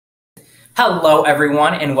Hello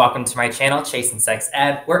everyone and welcome to my channel, Chase and Sex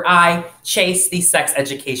Ed, where I chase the sex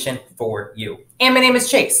education for you. And my name is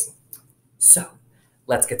Chase. So,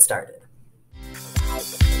 let's get started.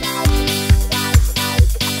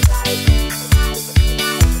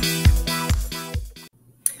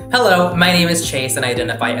 Hello, my name is Chase and I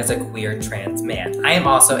identify as a queer trans man. I am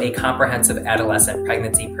also a comprehensive adolescent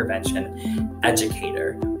pregnancy prevention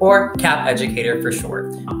educator, or CAP educator for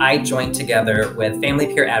short. I joined together with family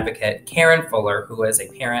peer advocate Karen Fuller, who is a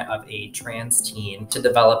parent of a trans teen, to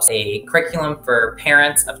develop a curriculum for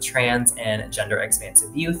parents of trans and gender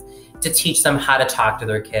expansive youth to teach them how to talk to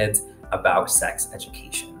their kids about sex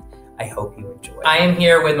education. I hope you enjoy. I am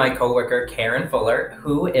here with my coworker, Karen Fuller,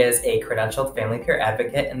 who is a credentialed family peer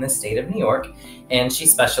advocate in the state of New York, and she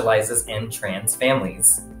specializes in trans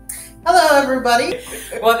families. Hello, everybody.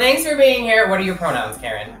 Well, thanks for being here. What are your pronouns,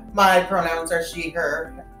 Karen? My pronouns are she,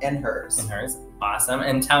 her, and hers. And hers. Awesome.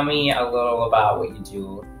 And tell me a little about what you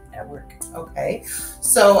do at work. Okay.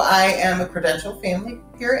 So I am a credentialed family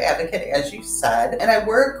peer advocate, as you said, and I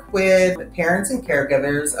work with parents and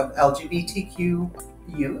caregivers of LGBTQ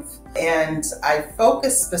youth, and I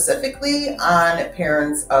focus specifically on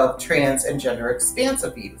parents of trans and gender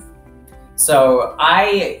expansive youth. So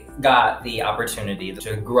I got the opportunity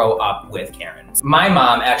to grow up with Karen. My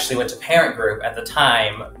mom actually went to parent group at the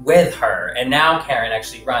time with her, and now Karen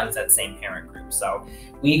actually runs that same parent group. So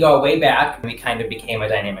we go way back. We kind of became a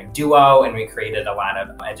dynamic duo, and we created a lot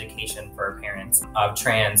of education for parents of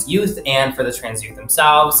trans youth and for the trans youth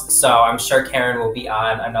themselves. So I'm sure Karen will be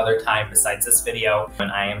on another time besides this video,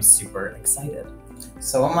 and I am super excited.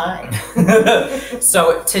 So am I.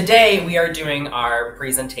 So today we are doing our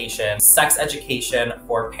presentation, Sex Education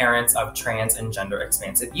for Parents of Trans and Gender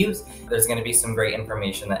Expansive Youth. There's going to be some great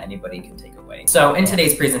information that anybody can take away. So in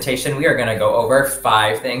today's presentation, we are going to go over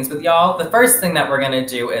 5 things with y'all. The first thing that we're going to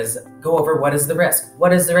do is go over what is the risk.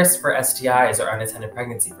 What is the risk for STIs or unintended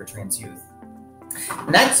pregnancy for trans youth?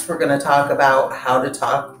 Next, we're going to talk about how to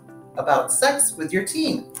talk about sex with your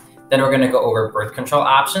teen. Then we're going to go over birth control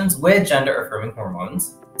options with gender-affirming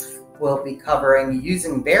hormones. We'll be covering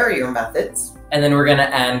using barrier methods. And then we're going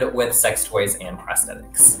to end with sex toys and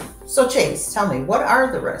prosthetics. So Chase, tell me, what are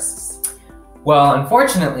the risks? Well,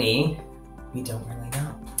 unfortunately, we don't really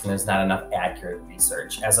know. There's not enough accurate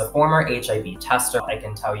research. As a former HIV tester, I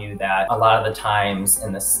can tell you that a lot of the times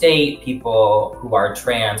in the state, people who are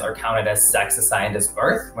trans are counted as sex assigned as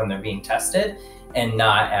birth when they're being tested, and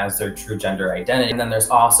not as their true gender identity. And then there's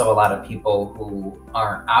also a lot of people who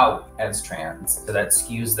aren't out as trans. So that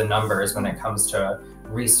skews the numbers when it comes to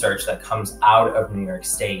research that comes out of New York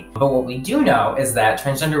State. But what we do know is that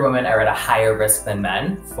transgender women are at a higher risk than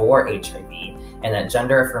men for HIV, and that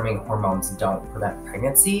gender-affirming hormones don't prevent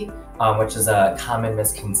pregnancy, which is a common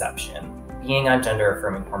misconception. Being on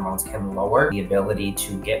gender-affirming hormones can lower the ability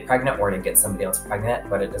to get pregnant or to get somebody else pregnant,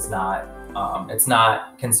 but it does not it's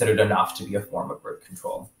not considered enough to be a form of birth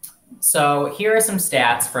control. So here are some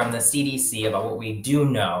stats from the CDC about what we do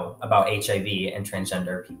know about HIV and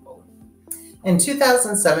transgender people. In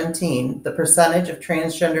 2017, the percentage of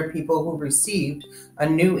transgender people who received a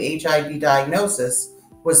new HIV diagnosis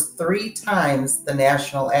was 3 times the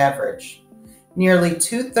national average. Nearly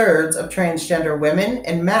 2/3 of transgender women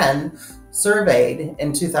and men surveyed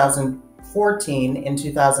in 2014 and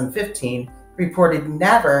 2015 reported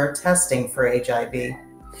never testing for HIV.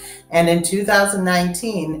 And in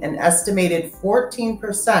 2019, an estimated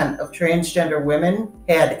 14% of transgender women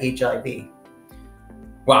had HIV.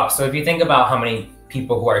 Wow, so if you think about how many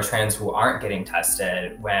people who are trans who aren't getting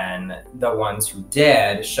tested, when the ones who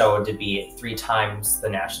did showed to be 3 times the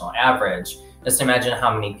national average, just imagine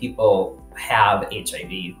how many people have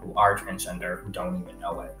HIV who are transgender who don't even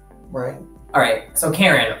know it. Right. All right, so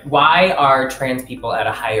Karen, why are trans people at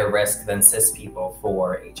a higher risk than cis people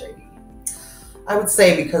for HIV? I would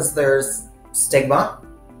say because there's stigma,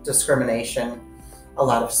 discrimination, a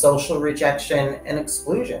lot of social rejection, and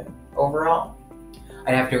exclusion overall.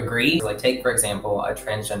 I'd have to agree. Like, take, for example, a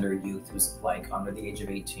transgender youth who's like under the age of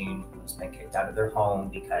 18 who's been kicked out of their home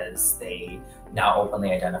because they now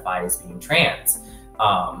openly identify as being trans.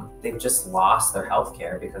 They've just lost their health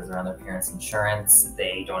care because they're on their parents' insurance.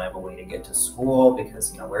 They don't have a way to get to school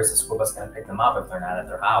because, where's the school bus going to pick them up if they're not at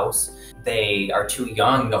their house? They are too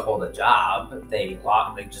young to hold a job. They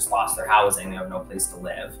just lost their housing. They have no place to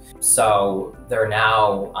live. So they're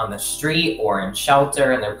now on the street or in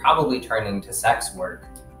shelter, and they're probably turning to sex work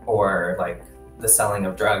or like the selling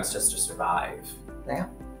of drugs just to survive. Yeah,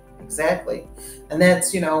 exactly. And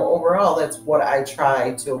that's, overall, that's what I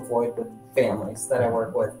try to avoid with families that I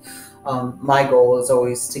work with. My goal is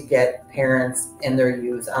always to get parents and their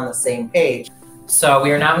youth on the same page. So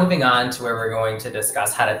we are now moving on to where we're going to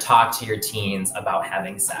discuss how to talk to your teens about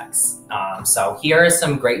having sex. So here are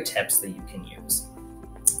some great tips that you can use.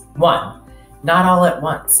 1, not all at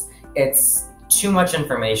once. It's too much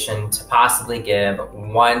information to possibly give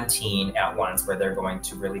one teen at once where they're going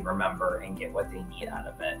to really remember and get what they need out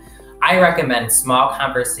of it. I recommend small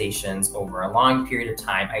conversations over a long period of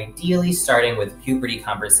time, ideally starting with puberty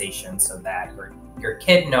conversations so that your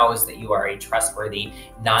kid knows that you are a trustworthy,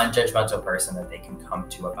 non-judgmental person that they can come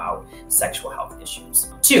to about sexual health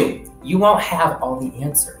issues. 2, you won't have all the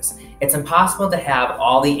answers. It's impossible to have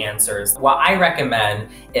all the answers. What I recommend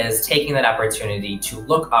is taking that opportunity to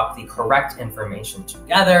look up the correct information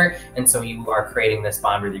together. And so you are creating this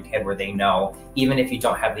bond with your kid where they know, even if you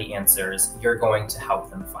don't have the answers, you're going to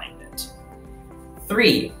help them find it.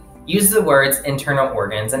 3, use the words internal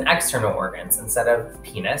organs and external organs instead of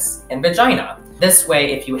penis and vagina. This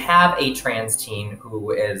way, if you have a trans teen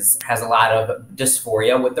who has a lot of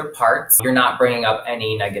dysphoria with their parts, you're not bringing up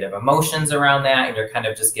any negative emotions around that, and you're kind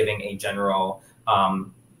of just giving a general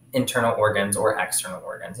internal organs or external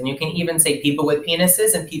organs. And you can even say people with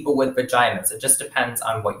penises and people with vaginas. It just depends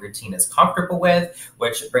on what your teen is comfortable with,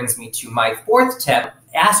 which brings me to my 4th tip.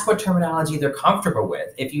 Ask what terminology they're comfortable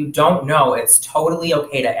with. If you don't know, it's totally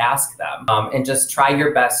okay to ask them, and just try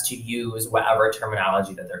your best to use whatever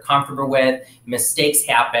terminology that they're comfortable with. Mistakes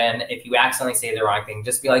happen. If you accidentally say the wrong thing,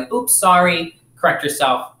 just be like, oops, sorry, correct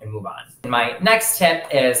yourself and move on. My next tip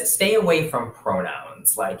is stay away from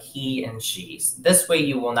pronouns like he and she. This way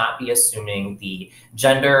you will not be assuming the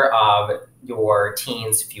gender of your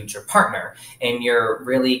teen's future partner, and you're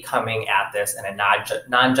really coming at this in a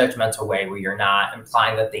non-judgmental way where you're not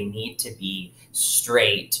implying that they need to be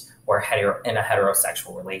straight or in a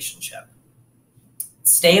heterosexual relationship.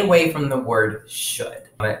 Stay away from the word should.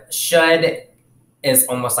 Should is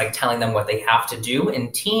almost like telling them what they have to do,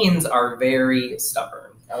 and teens are very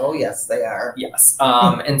stubborn. Oh, yes, they are. Yes.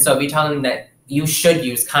 And so if you tell them that you should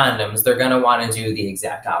use condoms, they're going to want to do the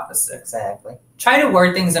exact opposite. Exactly. Try to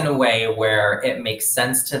word things in a way where it makes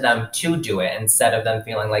sense to them to do it instead of them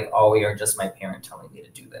feeling like, oh, you're just my parent telling me to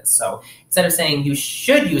do this. So instead of saying you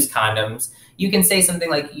should use condoms, you can say something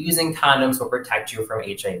like using condoms will protect you from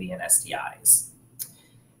HIV and STIs.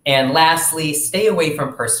 And lastly, stay away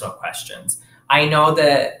from personal questions. I know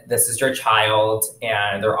that this is your child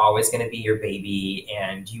and they're always going to be your baby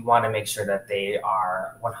and you want to make sure that they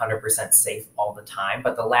are 100% safe all the time.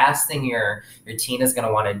 But the last thing your teen is going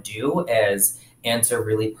to want to do is answer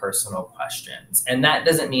really personal questions. And that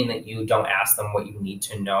doesn't mean that you don't ask them what you need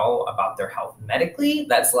to know about their health medically.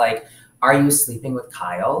 That's like, are you sleeping with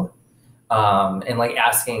Kyle? And like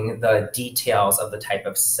asking the details of the type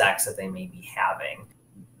of sex that they may be having.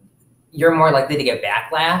 You're more likely to get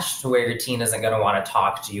backlash to where your teen isn't going to want to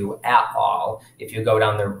talk to you at all if you go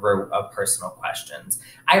down the route of personal questions.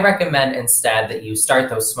 I recommend instead that you start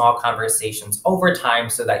those small conversations over time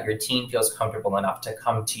so that your teen feels comfortable enough to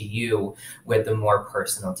come to you with the more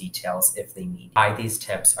personal details if they need. Why these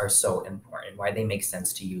tips are so important, why they make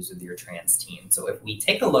sense to use with your trans teen. So if we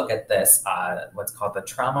take a look at this, what's called the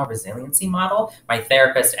trauma resiliency model, my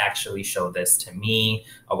therapist actually showed this to me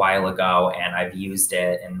a while ago, and I've used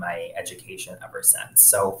it in my education ever since.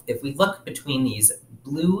 So if we look between these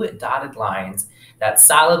blue dotted lines, that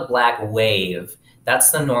solid black wave, that's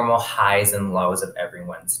the normal highs and lows of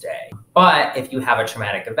everyone's day. But if you have a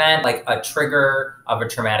traumatic event, like a trigger of a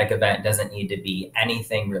traumatic event doesn't need to be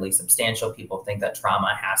anything really substantial. People think that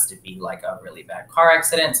trauma has to be like a really bad car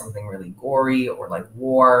accident, something really gory, or like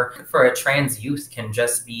war. For a trans youth can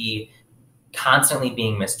just be constantly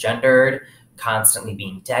being misgendered, constantly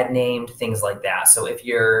being dead named, things like that. So if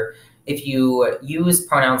you use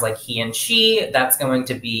pronouns like he and she, that's going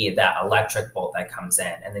to be that electric bolt that comes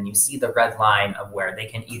in. And then you see the red line of where they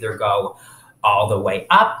can either go all the way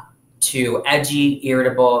up to edgy,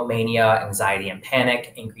 irritable, mania, anxiety and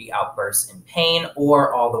panic, angry outbursts and pain,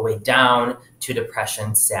 or all the way down to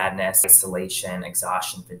depression, sadness, isolation,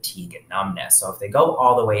 exhaustion, fatigue, and numbness. So if they go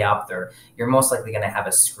all the way up, you're most likely going to have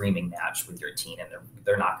a screaming match with your teen, and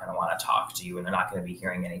they're not going to want to talk to you, and they're not going to be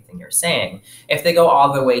hearing anything you're saying. If they go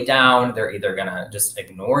all the way down, they're either going to just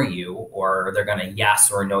ignore you, or they're going to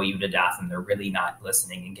yes or no you to death, and they're really not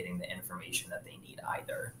listening and getting the information that they need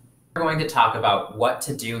either. We're going to talk about what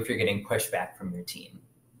to do if you're getting pushback from your teen.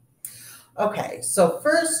 Okay, so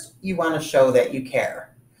first you want to show that you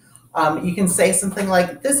care. You can say something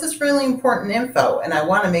like, this is really important info and I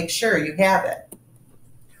want to make sure you have it.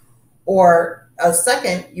 Or a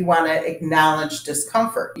second, you want to acknowledge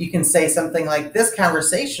discomfort. You can say something like, this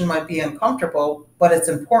conversation might be uncomfortable, but it's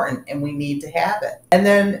important and we need to have it. And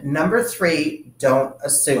then number 3, don't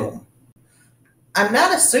assume. I'm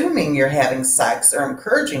not assuming you're having sex or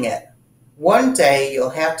encouraging it. One day you'll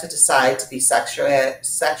have to decide to be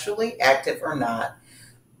sexually active or not.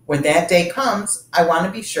 When that day comes, I want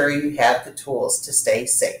to be sure you have the tools to stay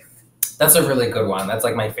safe. That's a really good one. That's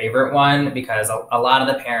like my favorite one because a lot of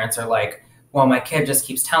the parents are like, well, my kid just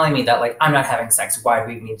keeps telling me that like, I'm not having sex. Why do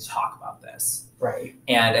we need to talk about this? Right.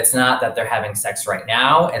 And it's not that they're having sex right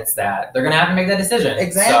now. It's that they're going to have to make that decision.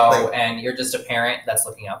 Exactly. So, and you're just a parent that's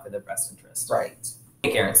looking out for their best interest. Right.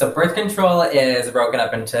 Hey, Karen. So birth control is broken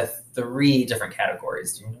up into 3 different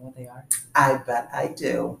categories. Do you know what they are? I bet I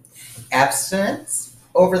do. Abstinence,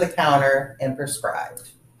 over-the-counter, and prescribed.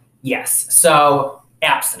 Yes. So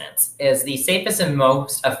abstinence is the safest and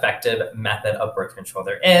most effective method of birth control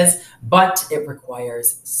there is, but it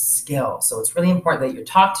requires skill. So it's really important that you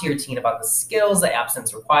talk to your teen about the skills that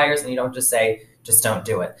abstinence requires, and you don't just say, just don't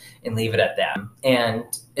do it and leave it at that. And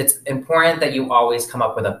it's important that you always come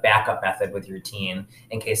up with a backup method with your teen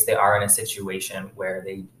in case they are in a situation where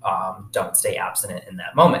they don't stay abstinent in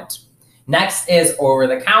that moment. Next is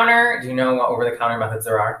over-the-counter. Do you know what over-the-counter methods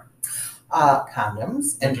there are?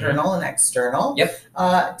 Condoms, internal and external. Yep.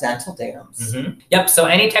 Dental dams. Yep. So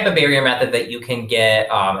any type of barrier method that you can get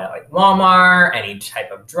at like Walmart, any type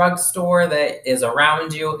of drugstore that is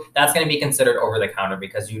around you, that's going to be considered over the counter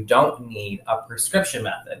because you don't need a prescription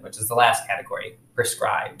method, which is the last category,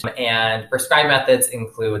 prescribed. And prescribed methods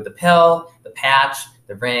include the pill, the patch,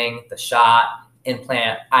 the ring, the shot,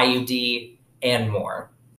 implant, IUD, and more.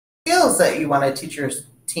 Skills that you want to teach your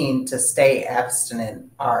teen to stay abstinent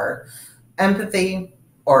are empathy,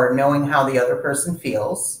 or knowing how the other person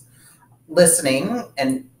feels, listening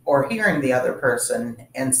and or hearing the other person,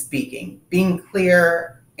 and speaking, being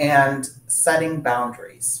clear, and setting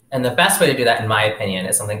boundaries. And the best way to do that, in my opinion,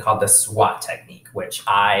 is something called the SWAT technique, which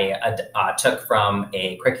I took from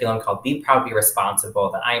a curriculum called Be Proud, Be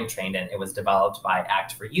Responsible that I am trained in. It was developed by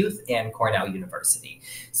Act for Youth and Cornell University.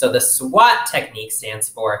 So the SWAT technique stands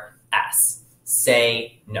for S.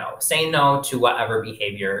 Say no. Say no to whatever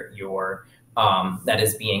behavior that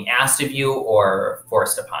is being asked of you or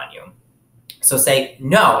forced upon you. So say,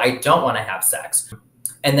 no, I don't want to have sex.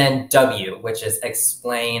 And then W, which is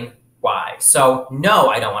explain why. So no,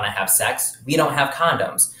 I don't want to have sex. We don't have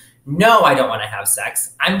condoms. No, I don't want to have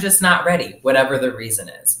sex. I'm just not ready, whatever the reason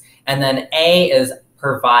is. And then A is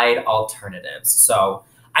provide alternatives. So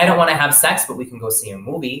I don't want to have sex, but we can go see a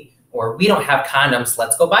movie. Or we don't have condoms,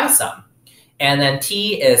 let's go buy some. And then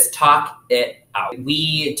T is talk it out.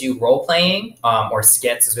 We do role playing or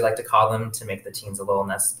skits, as we like to call them, to make the teens a little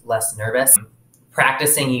less nervous.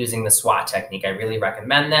 Practicing using the SWAT technique, I really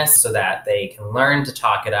recommend this so that they can learn to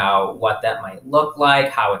talk it out, what that might look like,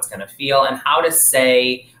 how it's going to feel, and how to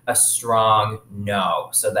say a strong no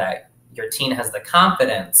so that your teen has the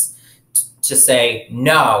confidence to say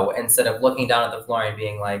no instead of looking down at the floor and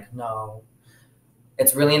being like, no.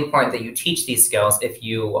 It's really important that you teach these skills if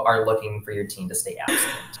you are looking for your teen to stay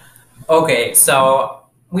abstinent. Okay, so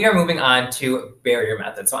we are moving on to barrier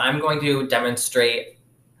methods. So I'm going to demonstrate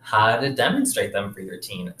how to demonstrate them for your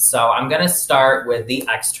teen. So I'm going to start with the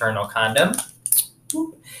external condom.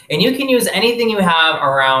 And you can use anything you have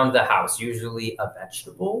around the house, usually a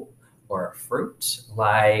vegetable or a fruit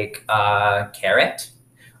like a carrot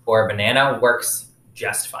or a banana works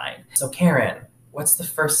just fine. So Karen, what's the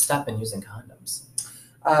first step in using condoms?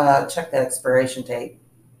 Check that expiration date.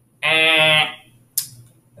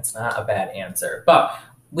 That's not a bad answer. But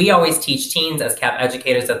we always teach teens as CAP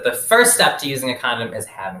educators that the first step to using a condom is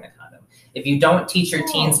having a condom. If you don't teach your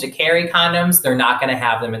teens to carry condoms, they're not going to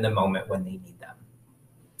have them in the moment when they need them.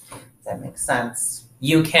 That makes sense.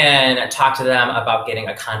 You can talk to them about getting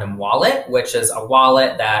a condom wallet, which is a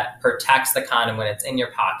wallet that protects the condom when it's in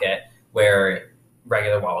your pocket, where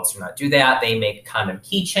regular wallets do not do that. They make condom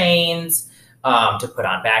keychains to put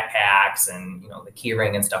on backpacks and the key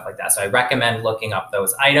ring and stuff like that. So I recommend looking up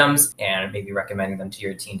those items and maybe recommending them to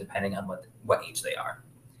your teen depending on what age they are.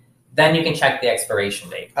 Then you can check the expiration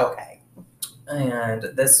date. Okay. And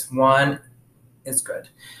this one is good.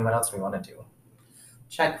 What else do we want to do?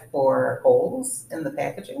 Check for holes in the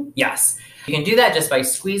packaging. Yes. You can do that just by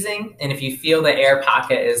squeezing. And if you feel the air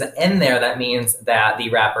pocket is in there, that means that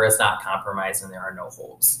the wrapper is not compromised and there are no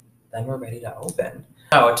holes. Then we're ready to open.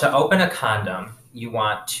 So to open a condom, you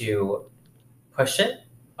want to push it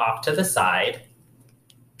off to the side,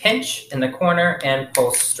 pinch in the corner, and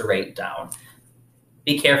pull straight down.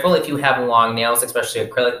 Be careful if you have long nails, especially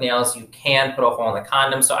acrylic nails, you can put a hole in the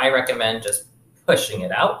condom. So I recommend just pushing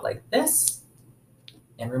it out like this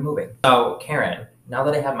and removing. So Karen, now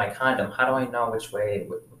that I have my condom, how do I know which way,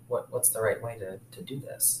 what's the right way to do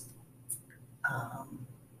this? I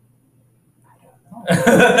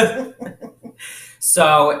don't know.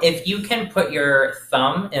 So if you can put your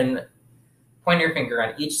thumb and point your finger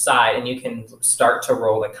on each side and you can start to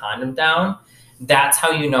roll the condom down, that's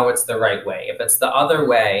how you know it's the right way. If it's the other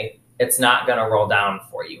way, it's not going to roll down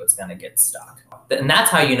for you. It's going to get stuck. And that's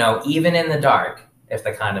how you know, even in the dark, if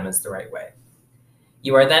the condom is the right way.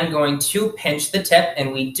 You are then going to pinch the tip,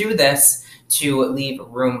 and we do this to leave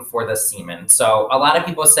room for the semen. So a lot of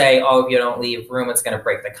people say, oh, if you don't leave room, it's going to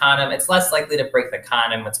break the condom. It's less likely to break the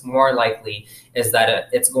condom. What's more likely is that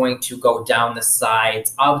it's going to go down the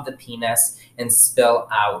sides of the penis and spill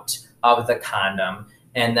out of the condom,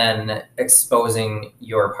 and then exposing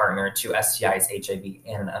your partner to STIs, HIV,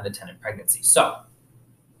 and an unattended pregnancy. So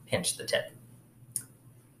pinch the tip.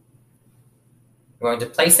 We're going to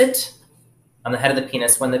place it on the head of the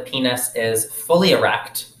penis when the penis is fully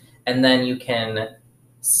erect, and then you can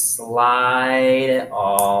slide it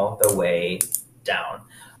all the way down.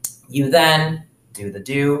 You then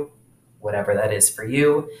do whatever that is for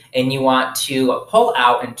you, and you want to pull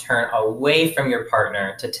out and turn away from your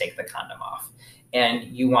partner to take the condom off. And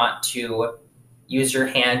you want to use your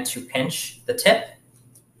hand to pinch the tip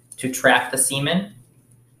to track the semen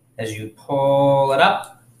as you pull it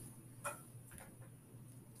up.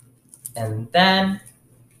 And then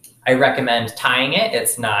I recommend tying it.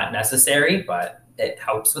 It's not necessary, but it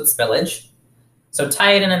helps with spillage. So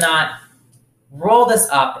tie it in a knot, roll this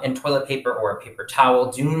up in toilet paper or a paper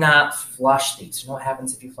towel. Do not flush these. You know what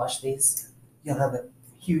happens if you flush these? You'll have a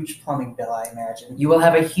huge plumbing bill, I imagine. You will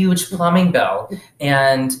have a huge plumbing bill.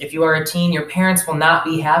 And if you are a teen, your parents will not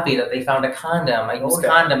be happy that they found a used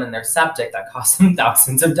condom in their septic that cost them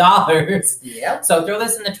thousands of dollars. Yep. So throw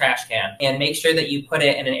this in the trash can and make sure that you put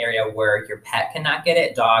it in an area where your pet cannot get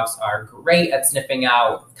it. Dogs are great at sniffing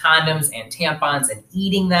out condoms and tampons and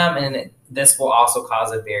eating them. And this will also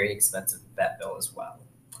cause a very expensive vet bill as well.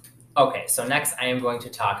 Okay, so next I am going to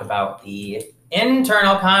talk about the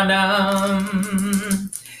internal condom.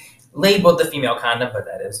 Labeled the female condom, but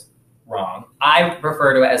that is wrong. I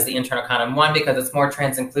refer to it as the internal condom, one, because it's more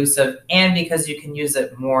trans-inclusive, and because you can use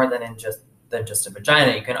it more than just a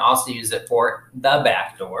vagina. You can also use it for the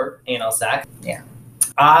back door, anal sex. Yeah.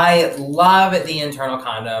 I love the internal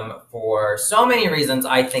condom for so many reasons.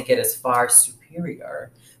 I think it is far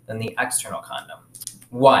superior than the external condom.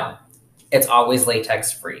 One, it's always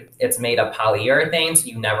latex free. It's made of polyurethane, so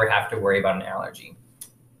you never have to worry about an allergy.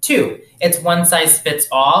 Two, it's one size fits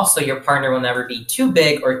all, so your partner will never be too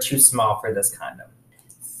big or too small for this condom.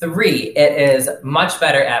 Three, it is much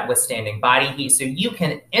better at withstanding body heat, so you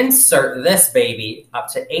can insert this baby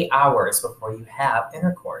up to 8 hours before you have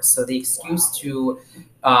intercourse. So the excuse to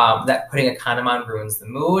that putting a condom on ruins the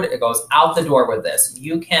mood, it goes out the door with this.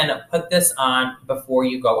 You can put this on before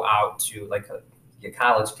you go out to, like your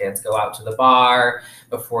college kids, go out to the bar,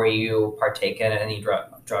 before you partake in any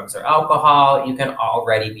drugs or alcohol. You can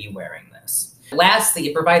already be wearing this. Lastly,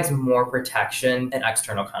 it provides more protection than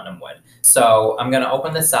external condom would. So I'm going to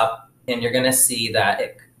open this up, and you're going to see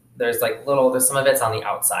that there's some of it's on the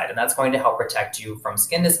outside, and that's going to help protect you from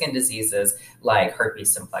skin-to-skin diseases like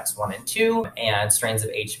herpes simplex 1 and 2 and strains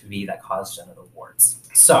of HPV that cause genital warts.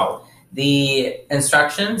 So the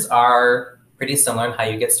instructions are pretty similar in how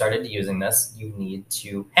you get started using this. You need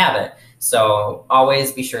to have it. So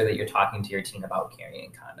always be sure that you're talking to your teen about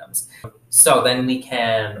carrying condoms. So then we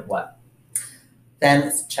can, what? Then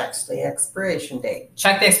it checks the expiration date.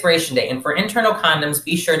 Check the expiration date. And for internal condoms,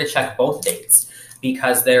 be sure to check both dates,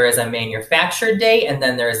 because there is a manufactured date and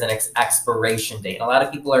then there is an expiration date. And a lot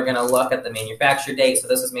of people are going to look at the manufactured date. So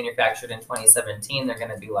this was manufactured in 2017. They're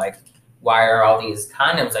going to be like, why are all these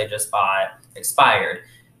condoms I just bought expired?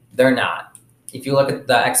 They're not. If you look at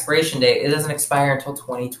the expiration date, it doesn't expire until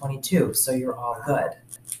 2022, so you're all good.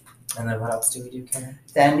 And then what else do we do, Karen?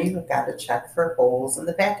 Then you've got to check for holes in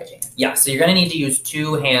the packaging. Yeah, so you're going to need to use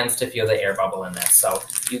 2 hands to feel the air bubble in this. So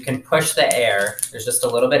you can push the air, there's just a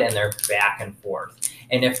little bit in there, back and forth.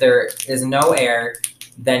 And if there is no air,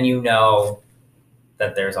 then you know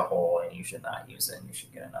that there's a hole and you should not use it and you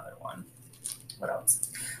should get another one. What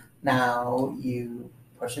else? Now you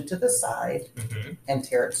push it to the side and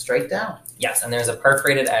tear it straight down. Yes, and there's a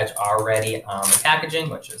perforated edge already on the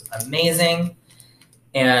packaging, which is amazing.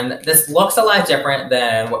 And this looks a lot different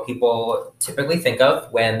than what people typically think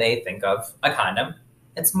of when they think of a condom.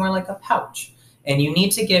 It's more like a pouch. And you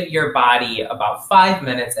need to give your body about 5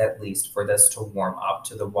 minutes at least for this to warm up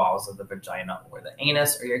to the walls of the vagina or the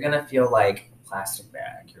anus, or you're going to feel like a plastic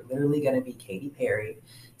bag. You're literally going to be Katy Perry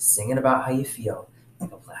singing about how you feel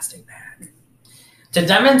like a plastic bag. To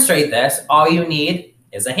demonstrate this, all you need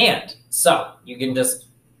is a hand. So you can just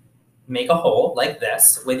make a hole like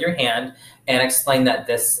this with your hand and explain that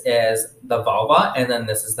this is the vulva and then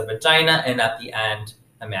this is the vagina, and at the end,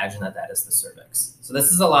 imagine that that is the cervix. So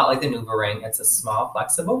this is a lot like the Nuva ring. It's a small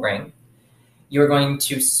flexible ring. You're going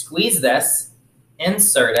to squeeze this,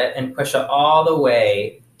 insert it, and push it all the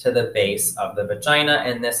way to the base of the vagina,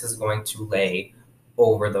 and this is going to lay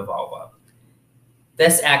over the vulva.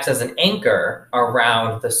 This acts as an anchor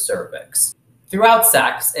around the cervix. Throughout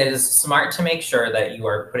sex, it is smart to make sure that you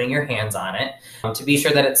are putting your hands on it to be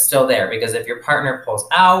sure that it's still there, because if your partner pulls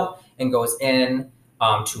out and goes in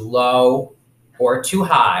too low or too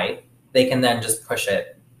high, they can then just push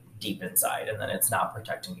it deep inside, and then it's not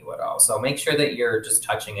protecting you at all. So make sure that you're just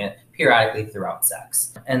touching it periodically throughout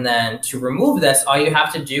sex. And then to remove this, all you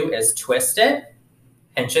have to do is twist it,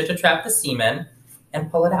 pinch it to trap the semen, and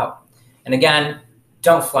pull it out. And again,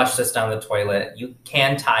 don't flush this down the toilet. You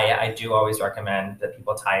can tie it. I do always recommend that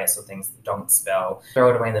people tie it so things don't spill. Throw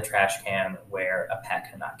it away in the trash can where a pet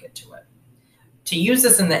cannot get to it. To use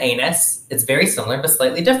this in the anus, it's very similar but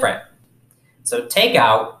slightly different. So take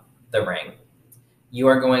out the ring. You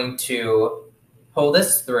are going to pull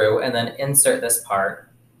this through and then insert this part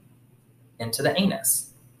into the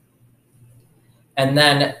anus. And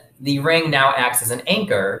then the ring now acts as an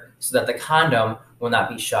anchor so that the condom will not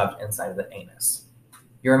be shoved inside of the anus.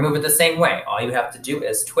 You remove it the same way. All you have to do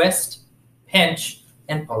is twist, pinch,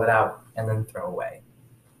 and pull it out, and then throw away.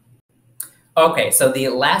 Okay, so the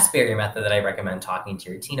last barrier method that I recommend talking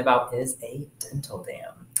to your teen about is a dental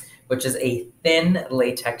dam, which is a thin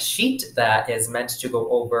latex sheet that is meant to go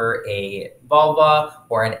over a vulva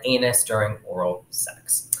or an anus during oral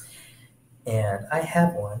sex. And I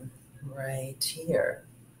have one right here.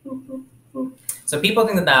 So people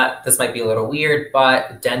think that this might be a little weird,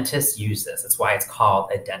 but dentists use this. That's why it's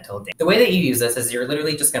called a dental dam. The way that you use this is you're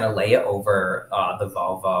literally just going to lay it over the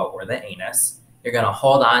vulva or the anus. You're going to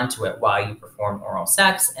hold on to it while you perform oral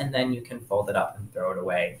sex, and then you can fold it up and throw it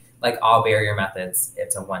away. Like all barrier methods,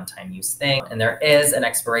 it's a one-time use thing. And there is an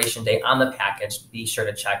expiration date on the package. Be sure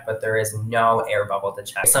to check, but there is no air bubble to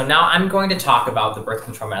check. So now I'm going to talk about the birth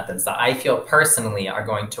control methods that I feel personally are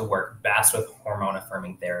going to work best with hormone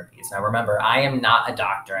affirming therapies. Now remember, I am not a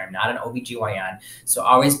doctor. I'm not an OBGYN. So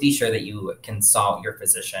always be sure that you consult your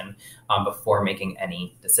physician before making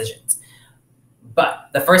any decisions. But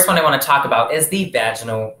the first one I want to talk about is the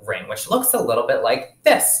vaginal ring, which looks a little bit like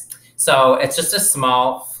this. So it's just a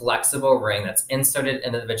small, flexible ring that's inserted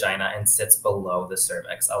into the vagina and sits below the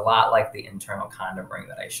cervix, a lot like the internal condom ring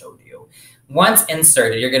that I showed you. Once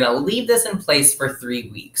inserted, you're going to leave this in place for 3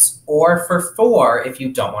 weeks, or for 4 if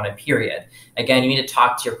you don't want a period. Again, you need to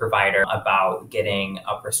talk to your provider about getting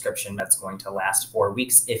a prescription that's going to last 4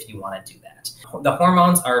 weeks if you want to do that. The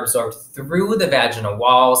hormones are absorbed through the vaginal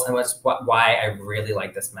walls, and that's why I really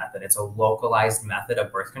like this method. It's a localized method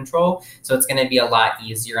of birth control, so it's going to be a lot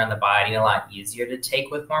easier on the body and a lot easier to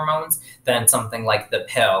take with hormones than something like the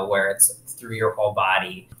pill where it's through your whole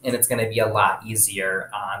body, and it's going to be a lot easier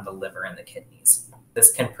on the liver and the kidneys.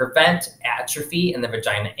 This can prevent atrophy in the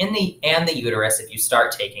vagina and the uterus if you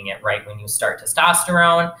start taking it right when you start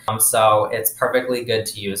testosterone. So it's perfectly good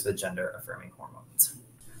to use with gender affirming hormones.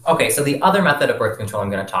 Okay, so the other method of birth control I'm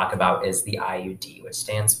going to talk about is the IUD, which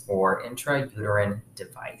stands for intrauterine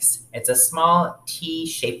device. It's a small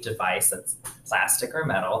T-shaped device that's plastic or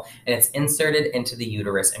metal, and it's inserted into the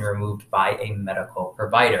uterus and removed by a medical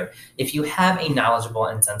provider. If you have a knowledgeable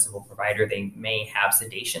and sensible provider, they may have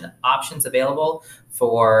sedation options available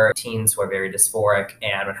for teens who are very dysphoric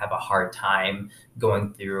and would have a hard time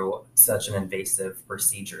going through such an invasive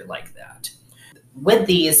procedure like that. With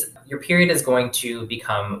these, your period is going to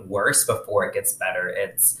become worse before it gets better.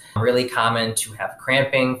 It's really common to have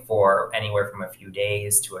cramping for anywhere from a few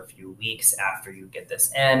days to a few weeks after you get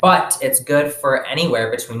this in, but it's good for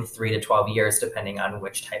anywhere between 3 to 12 years, depending on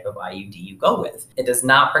which type of IUD you go with. It does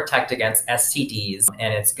not protect against STDs,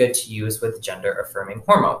 and it's good to use with gender affirming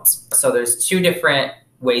hormones. So there's 2 different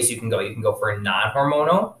ways you can go. You can go for a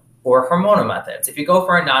non-hormonal or hormonal methods. If you go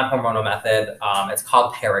for a non-hormonal method, it's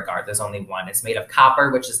called Paragard. There's only one. It's made of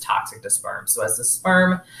copper, which is toxic to sperm. So as the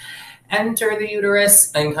sperm enter the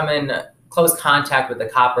uterus and come in close contact with the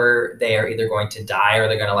copper, they are either going to die or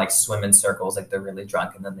they're going to like swim in circles like they're really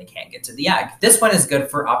drunk and then they can't get to the egg. This one is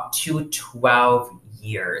good for up to 12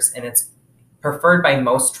 years, and it's preferred by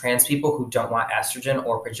most trans people who don't want estrogen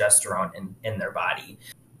or progesterone in their body.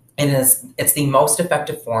 And it's the most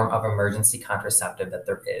effective form of emergency contraceptive that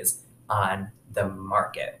there is on the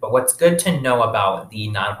market. But what's good to know about the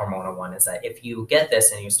non-hormonal one is that if you get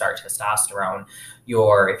this and you start testosterone,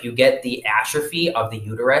 if you get the atrophy of the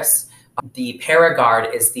uterus The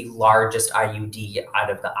Paragard is the largest IUD out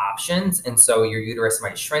of the options, and so your uterus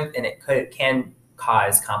might shrink, and can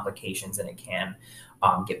cause complications, and it can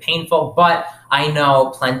get painful. But I know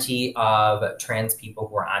plenty of trans people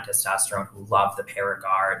who are on testosterone who love the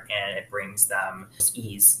Paragard, and it brings them just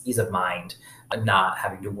ease of mind, not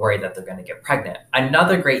having to worry that they're going to get pregnant.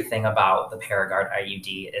 Another great thing about the Paragard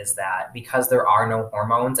IUD is that because there are no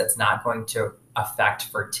hormones, it's not going to affect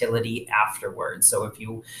fertility afterwards. So if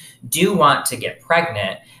you do want to get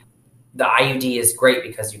pregnant, the IUD is great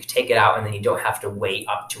because you can take it out and then you don't have to wait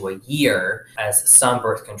up to a year, as some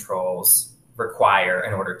birth controls require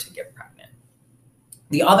in order to get pregnant.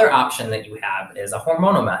 The other option that you have is a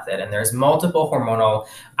hormonal method, and there's multiple hormonal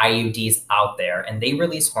IUDs out there, and they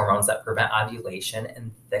release hormones that prevent ovulation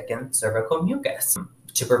and thicken cervical mucus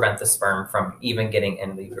to prevent the sperm from even getting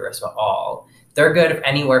in the uterus at all. They're good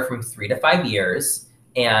anywhere from 3 to 5 years,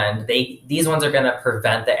 and these ones are going to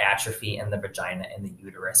prevent the atrophy in the vagina and the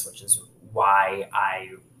uterus, which is why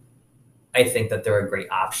I think that they're a great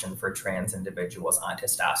option for trans individuals on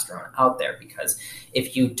testosterone out there, because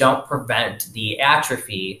if you don't prevent the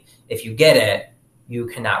atrophy, if you get it, you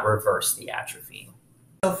cannot reverse the atrophy.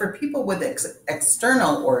 So for people with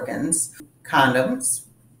external organs, condoms,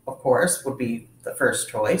 of course, would be the first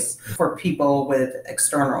choice. For people with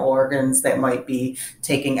external organs that might be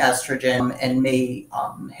taking estrogen and may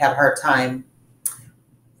have a hard time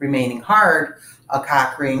remaining hard, a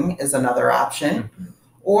cock ring is another option. Mm-hmm.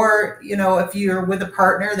 Or, if you're with a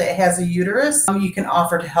partner that has a uterus, you can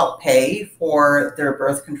offer to help pay for their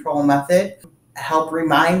birth control method, help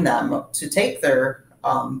remind them to take their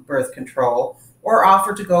birth control, or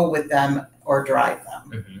offer to go with them or drive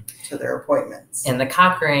them to their appointments. And the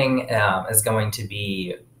cock ring is going to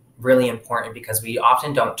be really important because we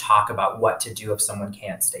often don't talk about what to do if someone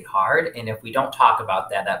can't stay hard. And if we don't talk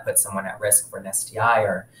about that, that puts someone at risk for an STI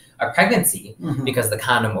or a pregnancy because the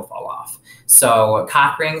condom will fall off. So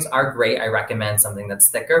cock rings are great. I recommend something that's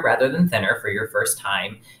thicker rather than thinner for your first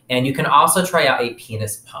time. And you can also try out a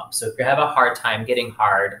penis pump. So if you have a hard time getting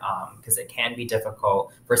hard, because it can be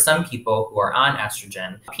difficult for some people who are on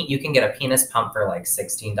estrogen, you can get a penis pump for like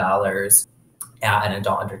 $16 at an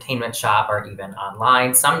adult entertainment shop or even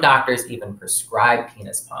online. Some doctors even prescribe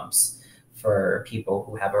penis pumps for people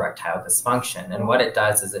who have erectile dysfunction. And what it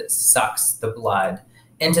does is it sucks the blood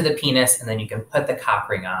into the penis, and then you can put the cock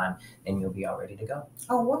ring on and you'll be all ready to go.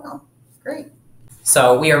 Oh, wow. Great.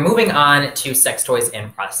 So we are moving on to sex toys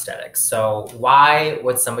and prosthetics. So why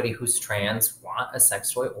would somebody who's trans want a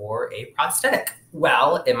sex toy or a prosthetic?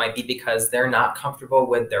 Well, it might be because they're not comfortable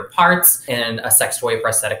with their parts, and a sex toy or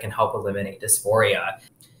prosthetic can help eliminate dysphoria.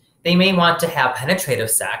 They may want to have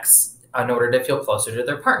penetrative sex in order to feel closer to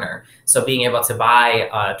their partner. So being able to buy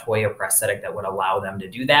a toy or prosthetic that would allow them to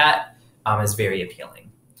do that is very appealing.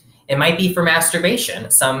 It might be for masturbation.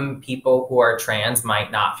 Some people who are trans might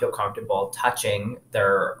not feel comfortable touching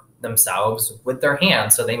themselves with their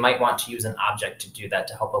hands, so they might want to use an object to do that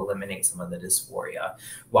to help eliminate some of the dysphoria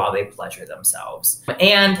while they pleasure themselves.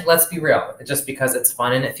 And let's be real, just because it's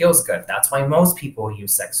fun and it feels good, that's why most people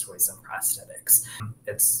use sex toys and prosthetics.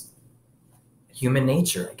 It's human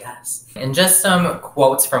nature, I guess. And just some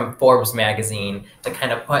quotes from Forbes magazine to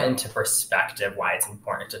kind of put into perspective why it's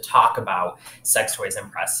important to talk about sex toys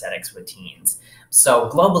and prosthetics with teens. So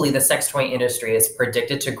globally, the sex toy industry is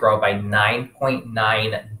predicted to grow by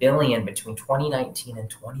 9.9 billion between 2019 and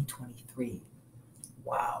 2023.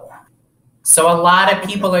 Wow. So a lot of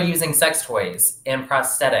people are using sex toys and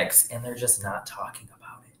prosthetics, and they're just not talking about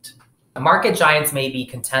it. Market giants may be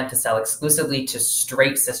content to sell exclusively to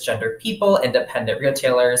straight cisgender people. Independent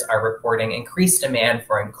retailers are reporting increased demand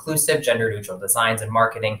for inclusive gender-neutral designs and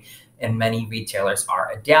marketing, and many retailers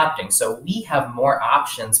are adapting. So we have more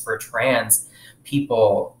options for trans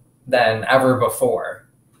people than ever before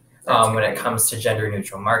when it comes to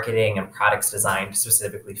gender-neutral marketing and products designed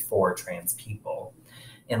specifically for trans people.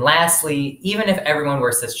 And lastly, even if everyone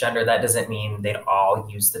were cisgender, that doesn't mean they'd all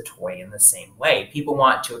use the toy in the same way. People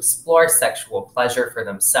want to explore sexual pleasure for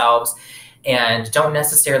themselves and don't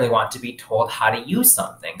necessarily want to be told how to use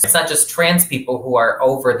something. It's not just trans people who are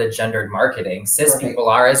over the gendered marketing. Cis people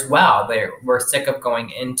are as well. We're sick of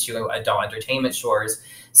going into adult entertainment stores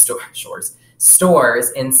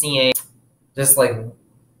and seeing just like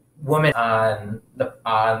women on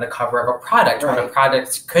the cover of a product when a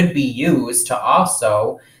product could be used to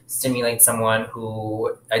also stimulate someone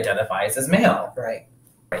who identifies as male.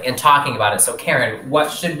 And talking about it. So Karen, what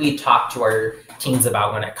should we talk to our teens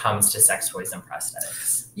about when it comes to sex toys and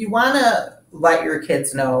prosthetics? You want to let your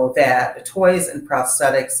kids know that toys and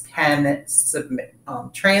prosthetics can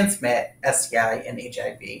transmit STI and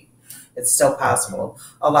HIV. It's still possible.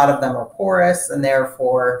 A lot of them are porous, and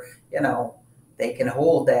therefore, you know, they can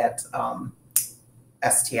hold that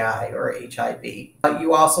STI or HIV.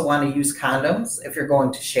 You also want to use condoms if you're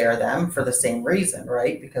going to share them for the same reason,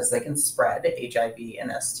 right? Because they can spread HIV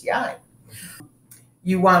and STI.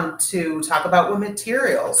 You want to talk about what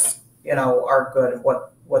materials, you know, are good and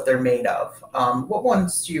what they're made of. What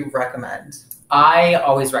ones do you recommend? I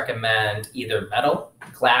always recommend either metal,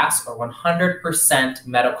 glass, or 100%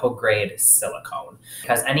 medical grade silicone,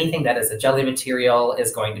 because anything that is a jelly material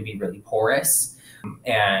is going to be really porous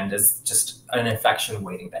and is just an infection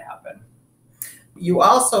waiting to happen. You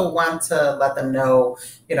also want to let them know,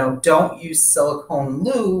 you know, don't use silicone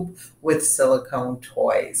lube with silicone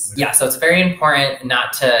toys. Yeah, so it's very important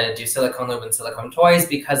not to do silicone lube and silicone toys,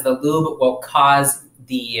 because the lube will cause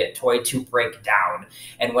the toy to break down.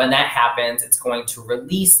 And when that happens, it's going to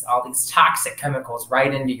release all these toxic chemicals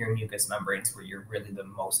right into your mucous membranes, where you're really the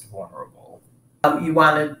most vulnerable. You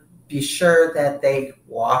want to be sure that they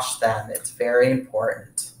wash them. It's very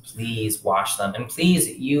important. Please wash them, and please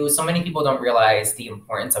use, so many people don't realize the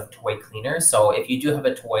importance of toy cleaners. So if you do have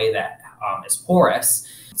a toy that is porous,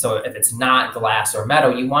 so if it's not glass or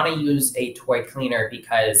metal, you want to use a toy cleaner,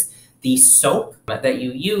 because the soap that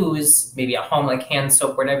you use, maybe at home, like hand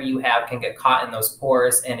soap, whatever you have, can get caught in those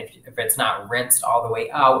pores. And if it's not rinsed all the way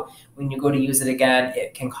out, when you go to use it again,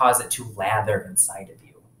 it can cause it to lather inside of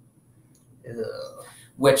you. Ugh.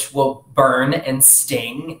 Which will burn and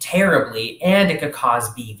sting terribly, and it could cause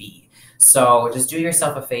BV. So just do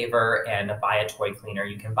yourself a favor and buy a toy cleaner.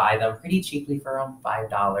 You can buy them pretty cheaply for around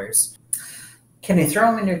 $5. Can you throw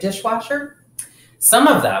them in your dishwasher? Some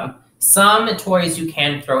of them. Some toys you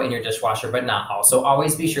can throw in your dishwasher, but not all. So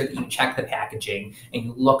always be sure that you check the packaging and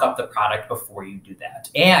you look up the product before you do that.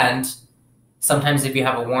 And sometimes if you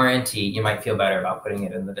have a warranty, you might feel better about putting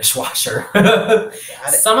it in the dishwasher.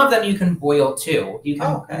 Some of them you can boil too. You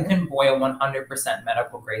can boil 100%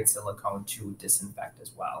 medical grade silicone to disinfect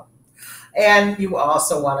as well. And you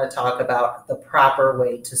also want to talk about the proper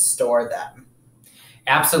way to store them.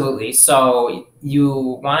 Absolutely. So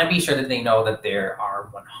you want to be sure that they know that they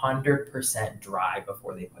are 100% dry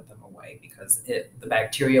before they put them away, because the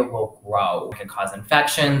bacteria will grow. It can cause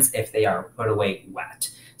infections if they are put away wet.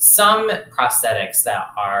 Some prosthetics that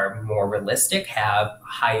are more realistic have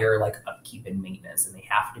higher upkeep and maintenance, and they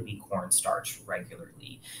have to be cornstarched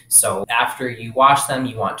regularly. So after you wash them,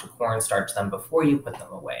 you want to cornstarch them before you put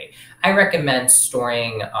them away. I recommend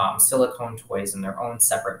storing silicone toys in their own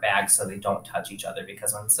separate bags so they don't touch each other,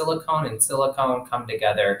 because when silicone and silicone come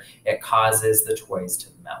together, it causes the toys to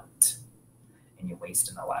melt. And you're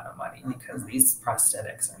wasting a lot of money, because these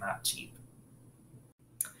prosthetics are not cheap.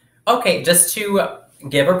 Okay, just to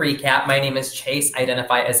give a recap, my name is Chase. I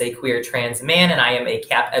identify as a queer trans man, and I am a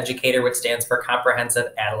CAP educator, which stands for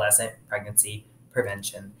Comprehensive Adolescent Pregnancy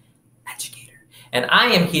Prevention Educator. And I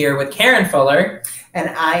am here with Karen Fuller. And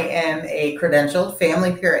I am a credentialed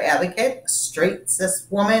family peer advocate, straight cis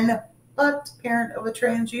woman, but parent of a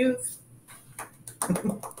trans youth.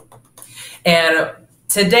 And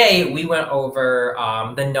today we went over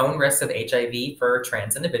the known risks of HIV for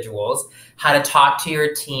trans individuals, how to talk to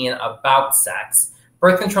your teen about sex,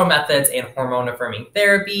 birth control methods and hormone-affirming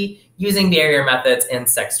therapy, using barrier methods in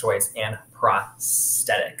sex toys and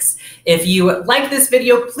prosthetics. If you like this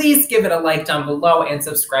video, please give it a like down below and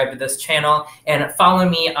subscribe to this channel, and follow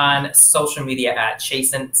me on social media at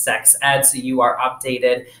ChasenSexEd so you are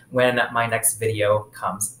updated when my next video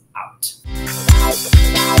comes out.